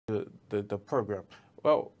the program.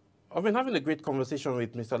 Well, I've been having a great conversation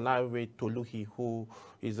with Mr. Lanre Toluchi, who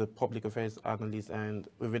is a public affairs analyst, and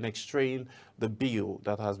we've been extracting the bill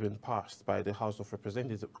that has been passed by the House of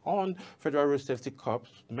Representatives on Federal Road Safety Corps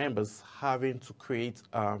members having to create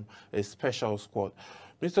a special squad.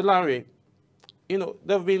 Mr. Lanre, you know,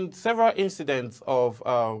 there have been several incidents of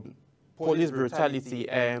police brutality,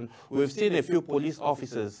 and we've seen a few police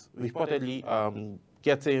officers reportedly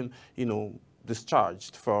getting, you know,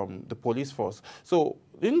 discharged from the police force. So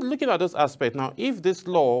in looking at this aspect now, if this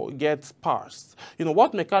law gets passed, you know,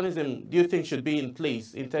 what mechanism do you think should be in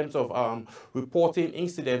place in terms of reporting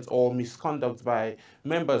incidents or misconduct by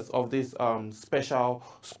members of this special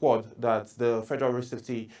squad that the Federal Road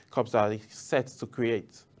Safety Corps are set to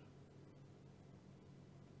create?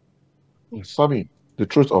 Sammy, the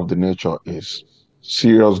truth of the nature is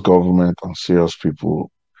serious government and serious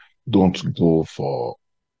people don't go for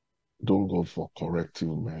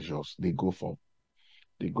corrective measures. They go for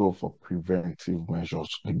preventive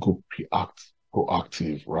measures. They go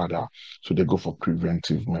proactive rather. So they go for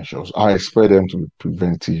preventive measures. I expect them to be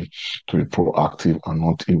preventive, to be proactive, and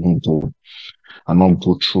not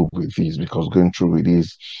go through with this, because going through with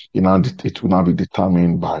this, it will not be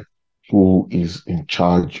determined by who is in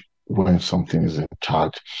charge when something is in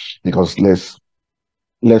charge. Because let's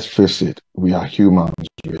face it, we are humans,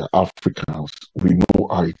 we are Africans, we know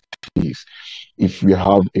how it is. If we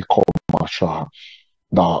have a court martial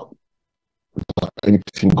that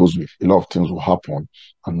anything goes with, a lot of things will happen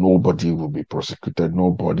and nobody will be prosecuted,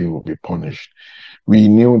 nobody will be punished. We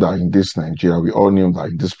knew that in this Nigeria, we all knew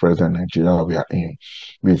that in this present Nigeria we are in,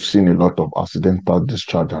 we've seen a lot of accidental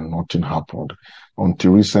discharge and nothing happened.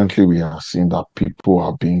 Until recently, we have seen that people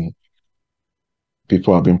are being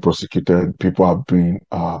prosecuted, people are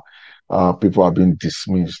being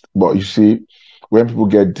dismissed. But you see, when people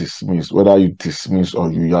get dismissed, whether you dismiss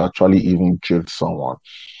or you actually even jailed someone,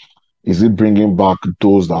 is it bringing back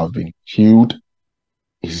those that have been killed?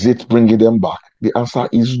 Is it bringing them back? The answer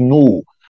is no.